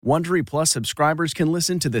Wondery Plus subscribers can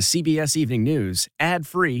listen to the CBS Evening News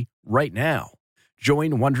ad-free right now.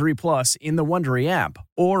 Join Wondery Plus in the Wondery app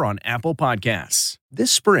or on Apple Podcasts.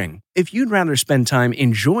 This spring, if you'd rather spend time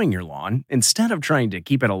enjoying your lawn instead of trying to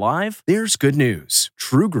keep it alive, there's good news.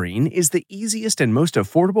 True Green is the easiest and most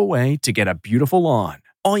affordable way to get a beautiful lawn.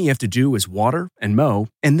 All you have to do is water and mow,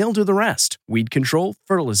 and they'll do the rest. Weed control,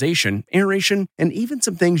 fertilization, aeration, and even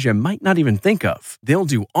some things you might not even think of. They'll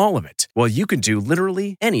do all of it, while you can do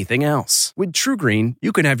literally anything else. With True Green,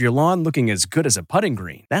 you can have your lawn looking as good as a putting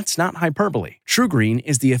green. That's not hyperbole. True Green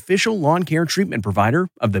is the official lawn care treatment provider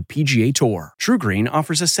of the PGA Tour. True Green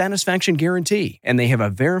offers a satisfaction guarantee, and they have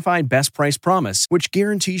a verified best price promise, which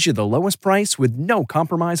guarantees you the lowest price with no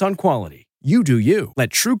compromise on quality. You do you. Let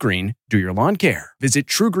True Green do your lawn care. Visit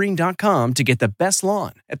truegreen.com to get the best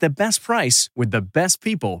lawn at the best price with the best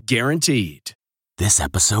people guaranteed. This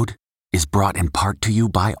episode is brought in part to you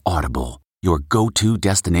by Audible, your go-to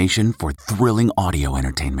destination for thrilling audio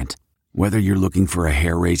entertainment. Whether you're looking for a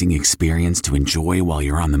hair-raising experience to enjoy while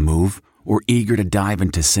you're on the move or eager to dive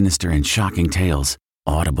into sinister and shocking tales,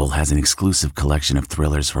 Audible has an exclusive collection of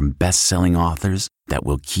thrillers from best-selling authors that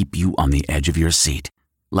will keep you on the edge of your seat.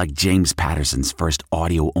 Like James Patterson's first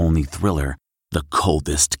audio-only thriller, The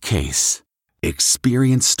Coldest Case.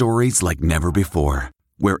 Experience stories like never before,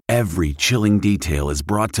 where every chilling detail is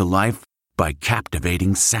brought to life by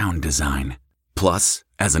captivating sound design. Plus,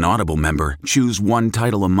 as an Audible member, choose one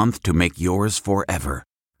title a month to make yours forever.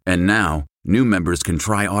 And now, new members can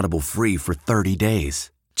try Audible free for 30 days.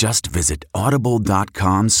 Just visit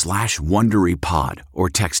audible.com/WonderyPod or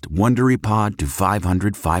text WonderyPod to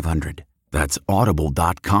 500-500. That's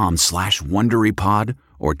audible.com/WonderyPod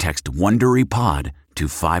or text WonderyPod to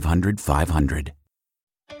 500-500.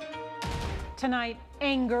 Tonight,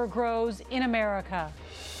 anger grows in America.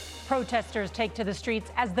 Protesters take to the streets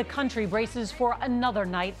as the country braces for another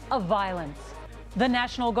night of violence. The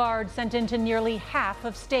National Guard sent into nearly half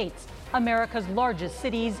of states. America's largest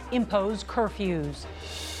cities impose curfews.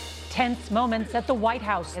 Tense moments at the White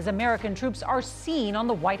House as American troops are seen on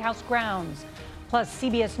the White House grounds. Plus,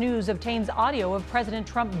 CBS News obtains audio of President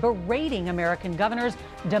Trump berating American governors,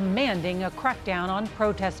 demanding a crackdown on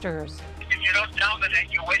protesters. If you don't tell them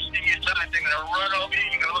that you're wasting your time, they're going to run over you.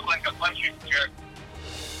 You're going to look like a punching jerk.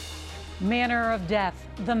 Manner of death.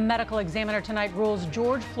 The medical examiner tonight rules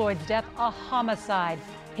George Floyd's death a homicide.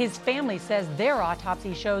 His family says their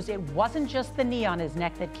autopsy shows it wasn't just the knee on his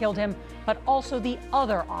neck that killed him, but also the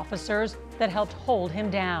other officers that helped hold him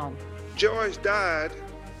down. George died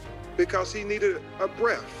because he needed a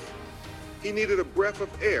breath. He needed a breath of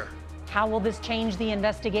air. How will this change the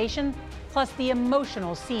investigation? Plus the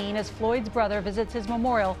emotional scene as Floyd's brother visits his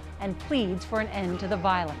memorial and pleads for an end to the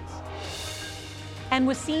violence. And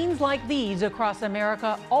with scenes like these across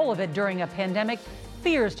America, all of it during a pandemic,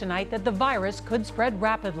 fears tonight that the virus could spread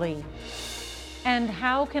rapidly. And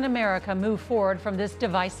how can America move forward from this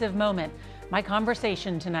divisive moment? My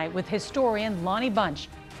conversation tonight with historian Lonnie Bunch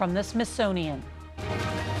from the Smithsonian.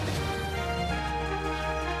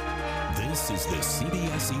 This is the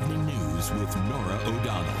CBS Evening News with Norah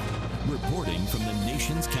O'Donnell, reporting from the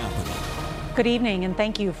nation's capital. Good evening, and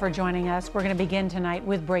thank you for joining us. We're going to begin tonight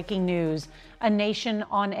with breaking news. A nation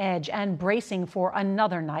on edge and bracing for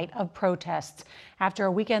another night of protests after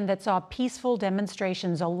a weekend that saw peaceful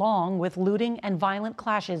demonstrations along with looting and violent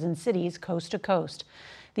clashes in cities coast to coast.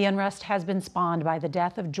 The unrest has been spawned by the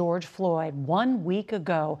death of George Floyd 1 week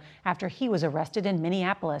ago after he was arrested in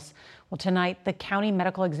Minneapolis. Well, tonight, the county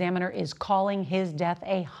medical examiner is calling his death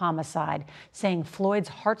a homicide, saying Floyd's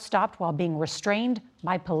heart stopped while being restrained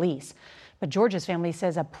by police. But George's family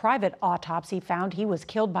says a private autopsy found he was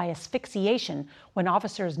killed by asphyxiation when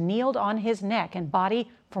officers kneeled on his neck and body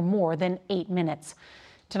for more than 8 minutes.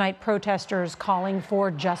 Tonight, protesters calling for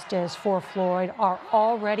justice for Floyd are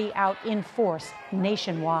already out in force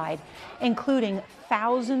nationwide, including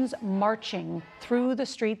thousands marching through the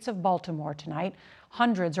streets of Baltimore tonight.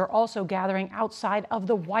 Hundreds are also gathering outside of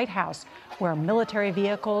the White House, where military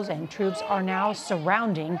vehicles and troops are now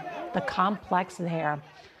surrounding the complex there.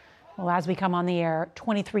 Well, as we come on the air,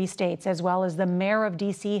 23 states, as well as the mayor of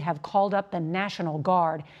D.C., have called up the National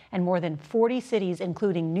Guard, and more than 40 cities,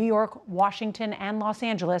 including New York, Washington, and Los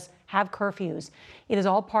Angeles, have curfews. It is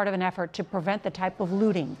all part of an effort to prevent the type of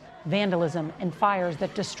looting, vandalism, and fires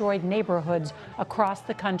that destroyed neighborhoods across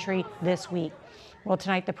the country this week. Well,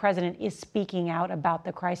 tonight, the president is speaking out about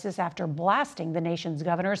the crisis after blasting the nation's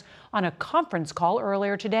governors on a conference call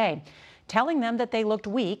earlier today, telling them that they looked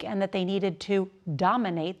weak and that they needed to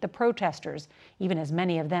dominate the protesters, even as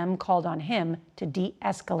many of them called on him to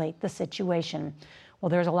de-escalate the situation. Well,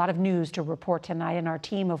 there's a lot of news to report tonight, and our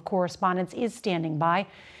team of correspondents is standing by.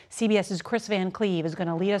 CBS's Chris Van Cleve is going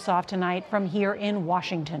to lead us off tonight from here in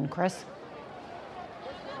Washington. Chris.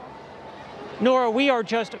 Nora, we are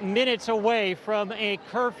just minutes away from a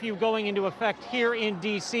curfew going into effect here in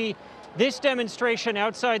D.C. This demonstration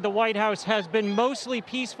outside the White House has been mostly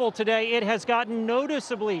peaceful today. It has gotten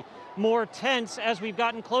noticeably more tense as we've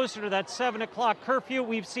gotten closer to that 7 o'clock curfew.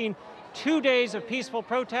 We've seen 2 days of peaceful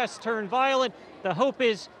protests turn violent. The hope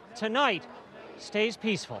is tonight stays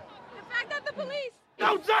peaceful. The fact that the police...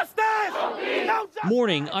 No justice! No justice!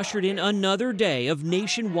 Morning ushered in another day of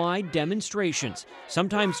nationwide demonstrations,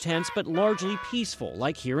 sometimes tense but largely peaceful,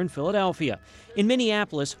 like here in Philadelphia. In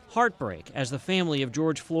Minneapolis, heartbreak as the family of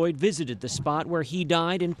George Floyd visited the spot where he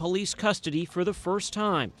died in police custody for the first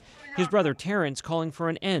time. His brother Terrence calling for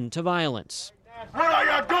an end to violence. What are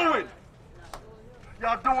y'all doing?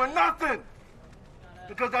 Y'all doing nothing,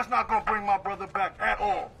 because that's not going to bring my brother back at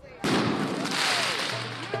all.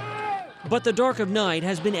 But the dark of night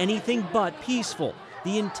has been anything but peaceful.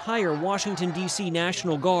 The entire Washington, D.C.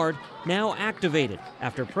 National Guard now activated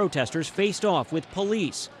after protesters faced off with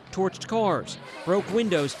police, torched cars, broke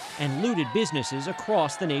windows, and looted businesses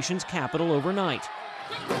across the nation's capital overnight.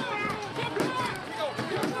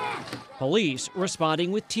 Police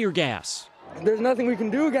responding with tear gas. There's nothing we can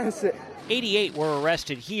do against it. 88 were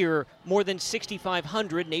arrested here, more than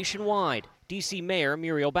 6,500 nationwide. D.C. Mayor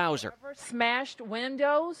Muriel Bowser. Smashed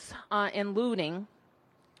windows and looting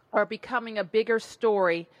are becoming a bigger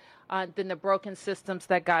story than the broken systems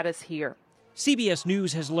that got us here. CBS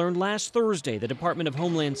News has learned last Thursday the Department of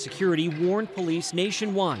Homeland Security warned police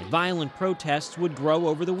nationwide violent protests would grow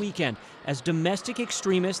over the weekend as domestic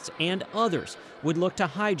extremists and others would look to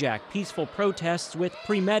hijack peaceful protests with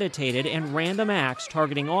premeditated and random acts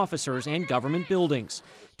targeting officers and government buildings.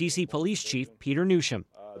 D.C. Police Chief Peter Newsham.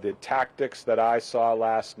 The tactics that I saw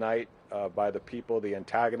last night by the people, the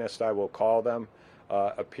antagonists I will call them,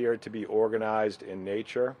 appeared to be organized in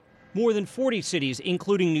nature. More than 40 cities,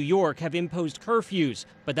 including New York, have imposed curfews,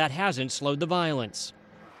 but that hasn't slowed the violence.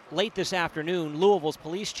 Late this afternoon, Louisville's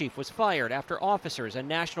police chief was fired after officers and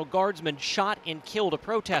National Guardsmen shot and killed a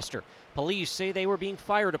protester. Police say they were being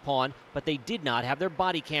fired upon, but they did not have their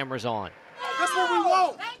body cameras on. That's what we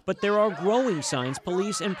want. But there are growing signs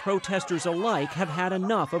police and protesters alike have had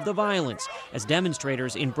enough of the violence, as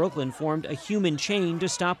demonstrators in Brooklyn formed a human chain to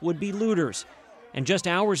stop would-be looters. And just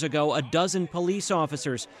hours ago, a dozen police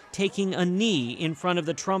officers taking a knee in front of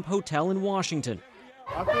the Trump Hotel in Washington.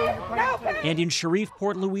 And in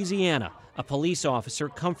Shreveport, Louisiana, a police officer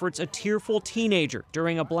comforts a tearful teenager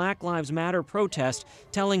during a Black Lives Matter protest,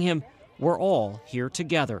 telling him, "We're all here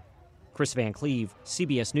together." Chris Van Cleve,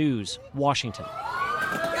 CBS News, Washington.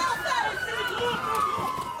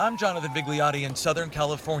 I'm Jonathan Vigliotti in Southern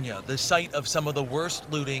California, the site of some of the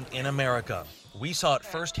worst looting in America. We saw it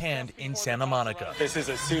firsthand in Santa Monica. This is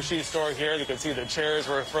a sushi store here. You can see the chairs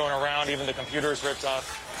were thrown around, even the computers ripped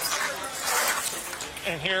off.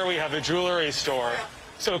 And here we have a jewelry store.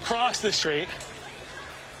 So across the street,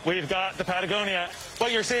 we've got the Patagonia.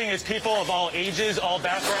 What you're seeing is people of all ages, all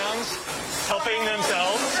backgrounds, helping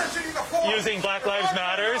themselves, using Black Lives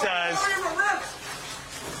Matters as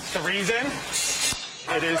the reason.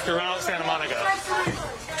 It is throughout Santa Monica.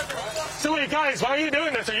 So wait, guys, why are you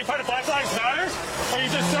doing this? Are you part of Black Lives Matter? Or are you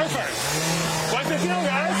just surfers? What's the deal,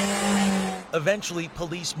 guys? Eventually,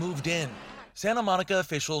 police moved in. Santa Monica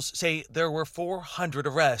officials say there were 400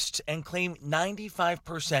 arrests and claim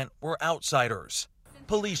 95% were outsiders.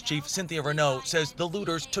 Police Chief Cynthia Renaud says the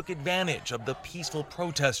looters took advantage of the peaceful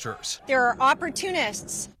protesters. There are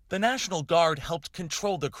opportunists. The National Guard helped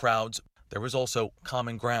control the crowds. There was also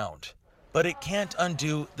common ground. But it can't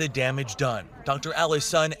undo the damage done. Dr. Alice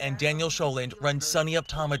Sun and Daniel Scholand run Sunny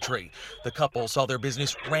Optometry. The couple saw their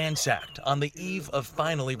business ransacked on the eve of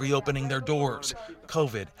finally reopening their doors.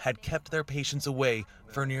 COVID had kept their patients away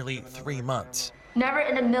for nearly 3 months. Never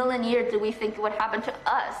in a million years did we think it would happen to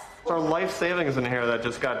us. Our life savings in here that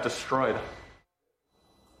just got destroyed.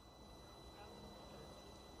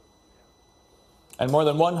 And more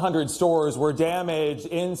than 100 stores were damaged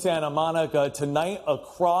in Santa Monica tonight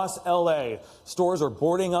across L.A. Stores are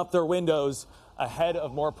boarding up their windows ahead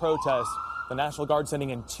of more protests. The National Guard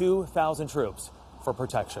sending in 2,000 troops for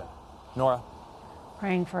protection. Norah.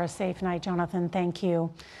 Praying for a safe night, Jonathan. Thank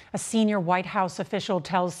you. A senior White House official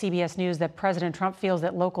tells CBS News that President Trump feels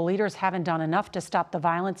that local leaders haven't done enough to stop the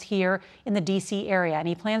violence here in the D.C. area, and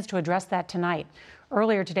he plans to address that tonight.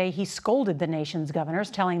 Earlier today, he scolded the nation's governors,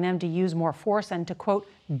 telling them to use more force and to, quote,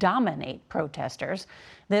 dominate protesters.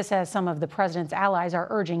 This as some of the president's allies are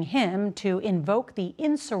urging him to invoke the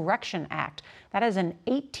Insurrection Act. That is an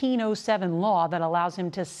 1807 law that allows him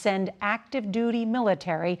to send active duty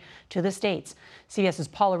military to the states. CBS's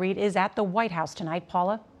Paula Reed is at the White House tonight.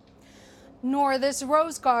 Paula? Norah, this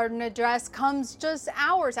Rose Garden address comes just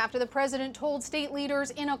hours after the president told state leaders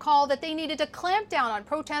in a call that they needed to clamp down on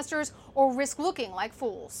protesters or risk looking like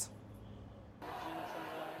fools.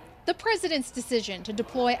 The president's decision to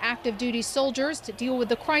deploy active duty soldiers to deal with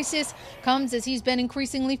the crisis comes as he's been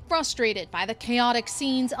increasingly frustrated by the chaotic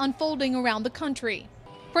scenes unfolding around the country.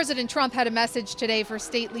 President Trump had a message today for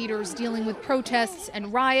state leaders dealing with protests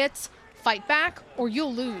and riots: fight back or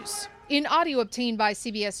you'll lose. In audio obtained by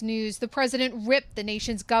CBS News, the president ripped the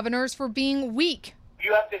nation's governors for being weak.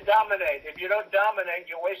 You have to dominate. If you don't dominate,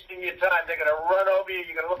 you're wasting your time. They're going to run over you.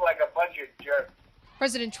 You're going to look like a bunch of jerks.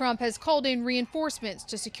 President Trump has called in reinforcements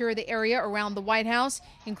to secure the area around the White House,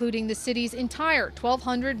 including the city's entire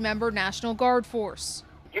 1,200-member National Guard force.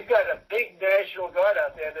 You've got a big National Guard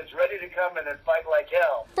out there that's ready to come in and fight like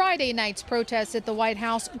hell. Friday night's protests at the White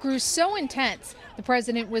House grew so intense, the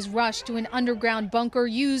president was rushed to an underground bunker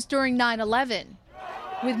used during 9/11.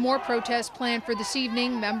 With more protests planned for this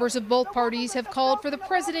evening, members of both parties have called for the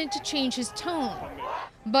president to change his tone.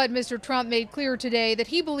 But Mr. Trump made clear today that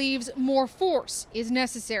he believes more force is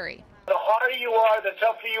necessary. The harder you are, the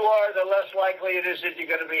tougher you are, the less likely it is that you're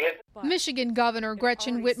going to be hit. Michigan Governor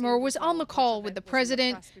Gretchen Whitmer was on the call with the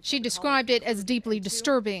president. She described it as deeply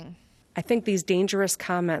disturbing. I think these dangerous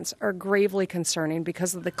comments are gravely concerning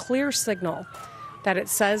because of the clear signal that it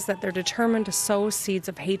says that they're determined to sow seeds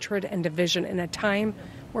of hatred and division in a time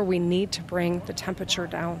where we need to bring the temperature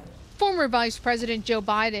down. Former Vice President Joe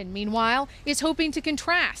Biden, meanwhile, is hoping to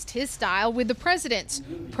contrast his style with the president's,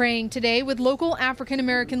 praying today with local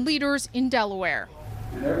African-American leaders in Delaware.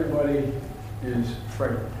 And everybody is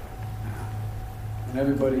frightened, and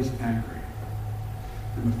everybody's angry.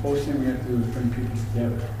 And the first thing we have to do is bring people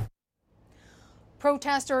together.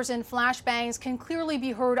 Protesters and flashbangs can clearly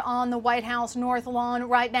be heard on the White House North Lawn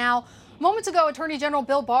right now. Moments ago, Attorney General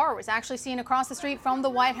Bill Barr was actually seen across the street from the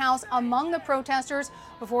White House among the protesters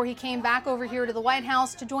before he came back over here to the White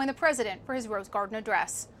House to join the president for his Rose Garden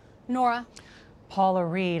address. Norah? Paula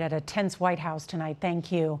Reed at a tense White House tonight.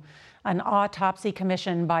 Thank you. An autopsy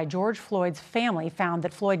commissioned by George Floyd's family found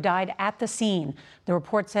that Floyd died at the scene. The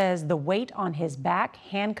report says the weight on his back,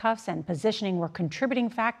 handcuffs, and positioning were contributing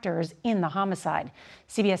factors in the homicide.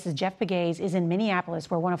 CBS's Jeff Begays is in Minneapolis,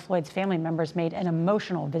 where one of Floyd's family members made an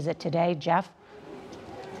emotional visit today. Jeff?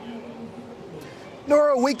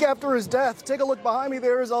 Norah, a week after his death, take a look behind me.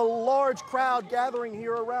 There is a large crowd gathering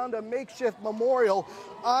here around a makeshift memorial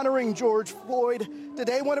honoring George Floyd.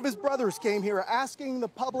 Today, one of his brothers came here asking the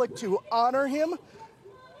public to honor him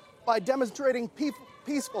by demonstrating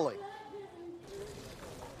peacefully.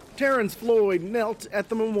 Terrence Floyd knelt at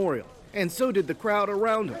the memorial, and so did the crowd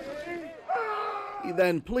around him. He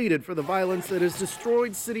then pleaded for the violence that has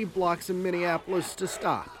destroyed city blocks in Minneapolis to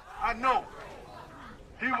stop. I know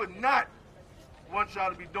he would not want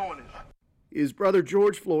y'all to be doing this. His brother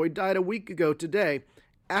George Floyd died a week ago today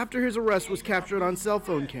after his arrest was captured on cell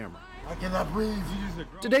phone camera. I cannot breathe.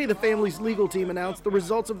 Today, the family's legal team announced the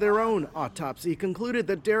results of their own autopsy concluded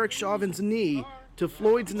that Derek Chauvin's knee to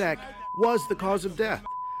Floyd's neck was the cause of death,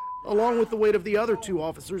 along with the weight of the other two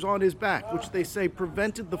officers on his back, which they say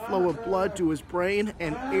prevented the flow of blood to his brain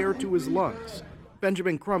and air to his lungs.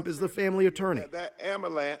 Benjamin Crump is the family attorney. That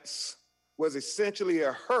ambulance was essentially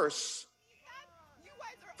a hearse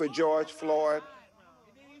for George Floyd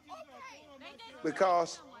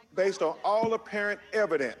because based on all apparent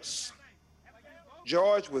evidence,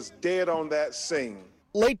 George was dead on that scene.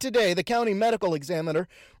 Late today, the county medical examiner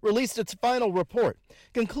released its final report,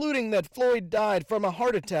 concluding that Floyd died from a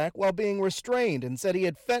heart attack while being restrained and said he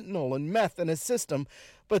had fentanyl and meth in his system.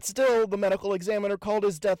 But still, the medical examiner called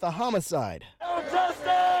his death a homicide. No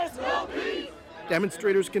justice, no peace.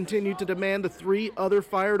 Demonstrators continue to demand the 3 other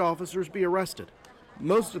fired officers be arrested.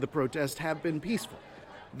 Most of the protests have been peaceful.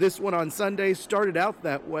 This one on Sunday started out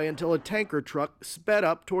that way until a tanker truck sped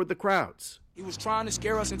up toward the crowds. He was trying to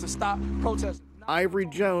scare us into stop protesting. Ivory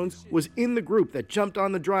Jones was in the group that jumped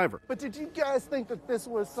on the driver. But did you guys think that this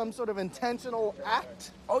was some sort of intentional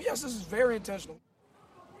act? Oh, yes, this is very intentional.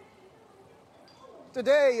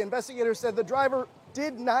 Today, investigators said the driver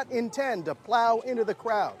did not intend to plow into the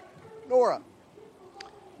crowd. Norah.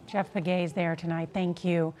 Jeff Begays there tonight. Thank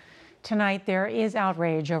you. Tonight, there is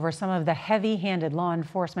outrage over some of the heavy-handed law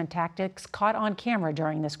enforcement tactics caught on camera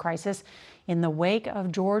during this crisis. In the wake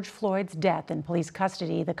of George Floyd's death in police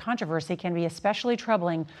custody, the controversy can be especially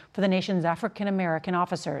troubling for the nation's African-American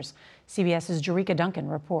officers. CBS's Jerika Duncan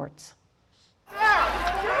reports.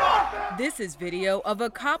 This is video of a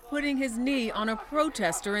cop putting his knee on a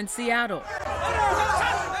protester in Seattle.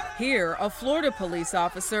 Here, a Florida police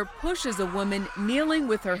officer pushes a woman kneeling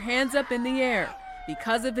with her hands up in the air.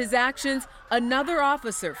 Because of his actions, another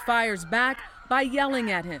officer fires back by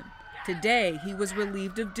yelling at him. Today, he was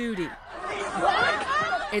relieved of duty.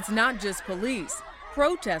 It's not just police.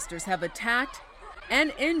 Protesters have attacked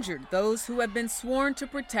and injured those who have been sworn to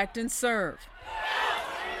protect and serve.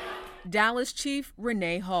 Dallas Chief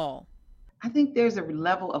Renee Hall. I think there's a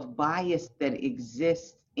level of bias that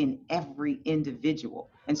exists in every individual.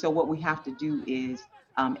 And so what we have to do is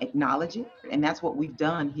acknowledge it. And that's what we've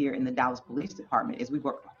done here in the Dallas Police Department is we've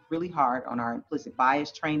worked really hard on our implicit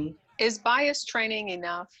bias training. Is bias training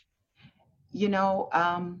enough? You know,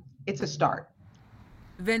 it's a start.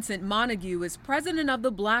 Vincent Montague is president of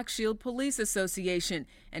the Black Shield Police Association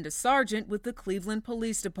and a sergeant with the Cleveland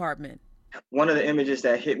Police Department. One of the images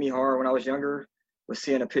that hit me hard when I was younger was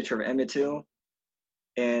seeing a picture of Emmett Till.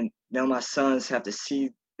 And now my sons have to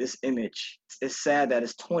see this image. It's sad that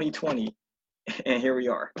it's 2020 and here we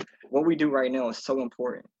are. What we do right now is so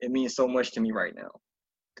important. It means so much to me right now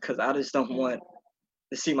because I just don't want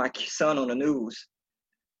to see my son on the news.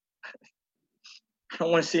 I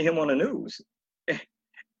don't want to see him on the news.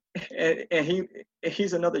 And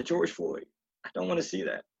he's another George Floyd. I don't want to see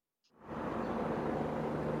that.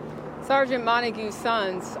 Sergeant Montague's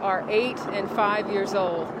sons are 8 and 5 years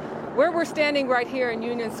old. Where we're standing right here in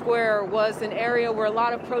Union Square was an area where a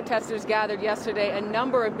lot of protesters gathered yesterday. A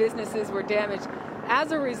number of businesses were damaged.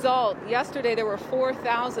 As a result, yesterday there were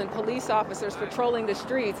 4,000 police officers patrolling the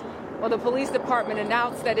streets. Well, the police department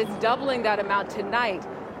announced that it's doubling that amount tonight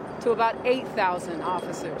to about 8,000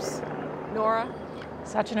 officers. Norah?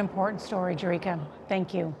 Such an important story, Jerika.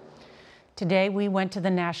 Thank you. Today, we went to the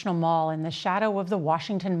National Mall in the shadow of the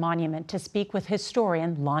Washington Monument to speak with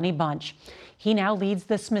historian Lonnie Bunch. He now leads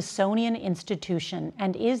the Smithsonian Institution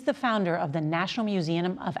and is the founder of the National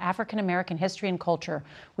Museum of African American History and Culture,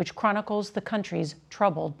 which chronicles the country's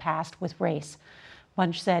troubled past with race.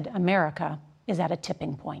 Bunch said America is at a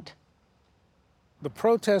tipping point. The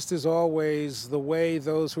protest is always the way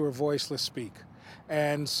those who are voiceless speak.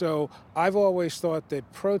 And so I've always thought that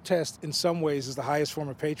protest in some ways is the highest form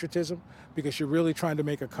of patriotism because you're really trying to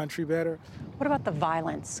make a country better. What about the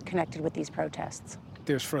violence connected with these protests?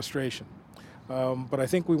 There's frustration. But I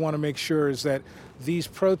think we want to make sure is that these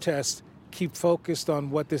protests keep focused on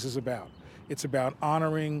what this is about. It's about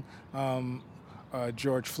honoring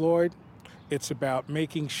George Floyd. It's about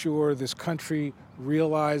making sure this country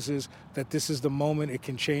realizes that this is the moment it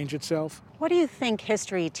can change itself. What do you think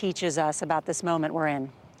history teaches us about this moment we're in?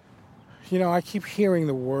 You know, I keep hearing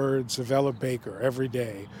the words of Ella Baker every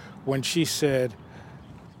day when she said,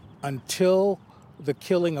 until the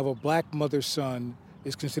killing of a black mother's son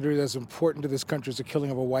is considered as important to this country as the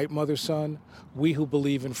killing of a white mother's son, we who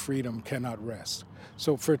believe in freedom cannot rest.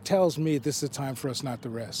 So it tells me this is a time for us not to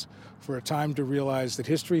rest, for a time to realize that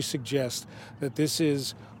history suggests that this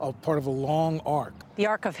is a part of a long arc. The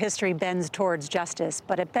arc of history bends towards justice,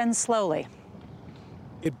 but it bends slowly.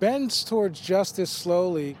 It bends towards justice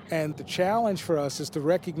slowly, and the challenge for us is to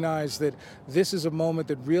recognize that this is a moment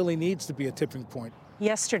that really needs to be a tipping point.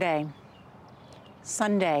 Yesterday,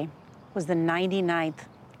 Sunday, was the 99th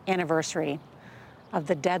anniversary of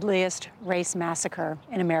the deadliest race massacre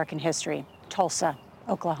in American history, Tulsa,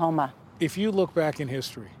 Oklahoma. If you look back in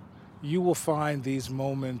history, you will find these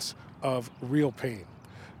moments of real pain.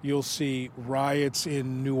 You'll see riots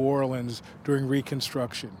in New Orleans during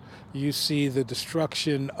Reconstruction. You see the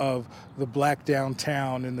destruction of the black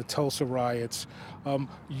downtown in the Tulsa riots.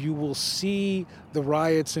 You will see the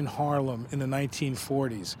riots in Harlem in the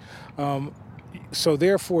 1940s. So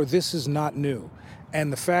therefore, this is not new.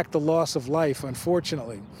 And the fact, the loss of life,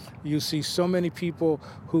 unfortunately, you see so many people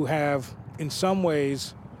who have, in some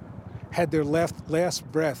ways, had their last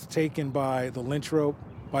breath taken by the lynch rope,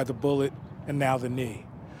 by the bullet, and now the knee.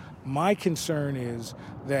 My concern is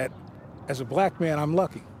that as a black man, I'm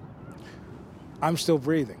lucky. I'm still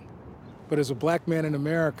breathing. But as a black man in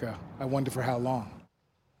America, I wonder for how long.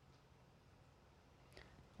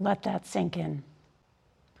 Let that sink in.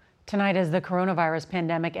 Tonight, as the coronavirus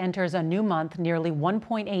pandemic enters a new month, nearly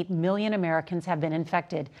 1.8 million Americans have been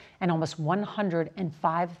infected and almost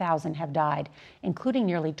 105,000 have died, including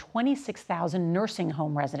nearly 26,000 nursing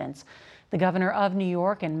home residents. The governor of New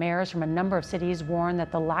York and mayors from a number of cities warn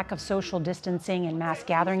that the lack of social distancing and mass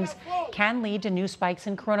gatherings can lead to new spikes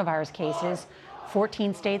in coronavirus cases.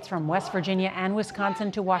 14 states from West Virginia and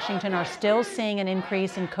Wisconsin to Washington are still seeing an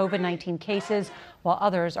increase in COVID-19 cases, while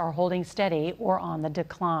others are holding steady or on the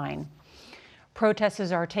decline.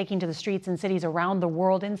 Protesters are taking to the streets in cities around the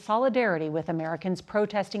world in solidarity with Americans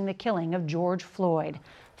protesting the killing of George Floyd.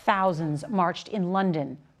 Thousands marched in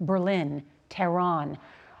London, Berlin, Tehran,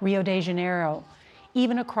 Rio de Janeiro,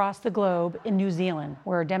 even across the globe in New Zealand,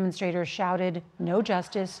 where demonstrators shouted, "No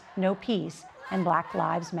justice, no peace, and Black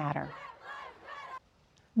Lives Matter."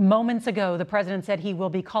 Moments ago, the president said he will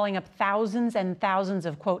be calling up thousands and thousands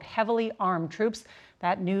of, quote, heavily armed troops.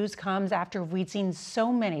 That news comes after we'd seen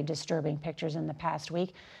so many disturbing pictures in the past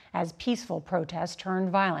week as peaceful protests turned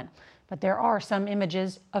violent. But there are some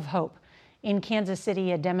images of hope. In Kansas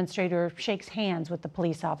City, a demonstrator shakes hands with the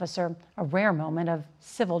police officer, a rare moment of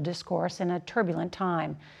civil discourse in a turbulent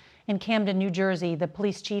time. In Camden, New Jersey, the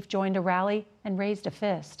police chief joined a rally and raised a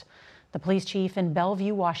fist. The police chief in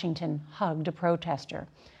Bellevue, Washington, hugged a protester.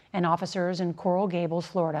 And officers in Coral Gables,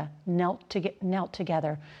 Florida, knelt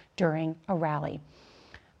together during a rally.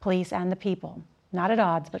 Police and the people, not at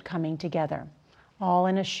odds, but coming together, all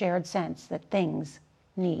in a shared sense that things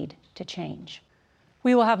need to change.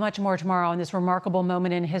 We will have much more tomorrow on this remarkable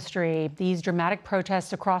moment in history, these dramatic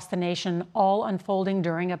protests across the nation, all unfolding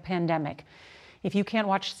during a pandemic. If you can't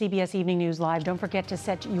watch CBS Evening News live, don't forget to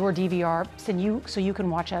set your DVR so you can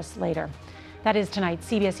watch us later. That is tonight's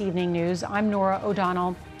CBS Evening News. I'm Norah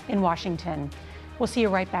O'Donnell in Washington. We'll see you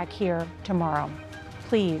right back here tomorrow.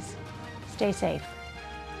 Please stay safe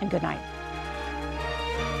and good night.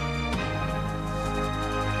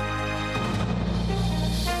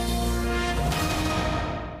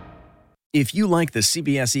 If you like the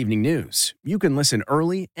CBS Evening News, you can listen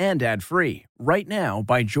early and ad-free right now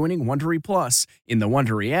by joining Wondery Plus in the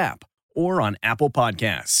Wondery app or on Apple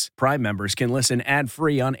Podcasts. Prime members can listen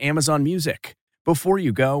ad-free on Amazon Music. Before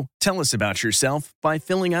you go, tell us about yourself by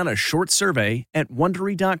filling out a short survey at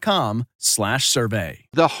Wondery.com/survey.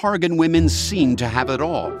 The Hargan women seemed to have it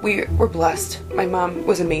all. We were blessed. My mom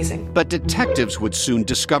was amazing. But detectives would soon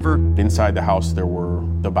discover inside the house there were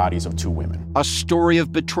the bodies of 2 women. A story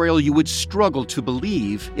of betrayal you would struggle to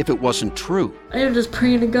believe if it wasn't true. I am just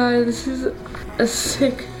praying to God, this is a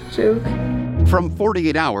sick joke. From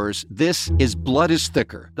 48 Hours, this is Blood is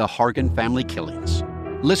Thicker, the Hargan family killings.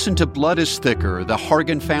 Listen to Blood is Thicker, the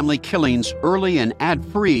Hargan family killings early and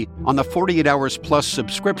ad-free on the 48 Hours Plus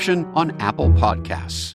subscription on Apple Podcasts.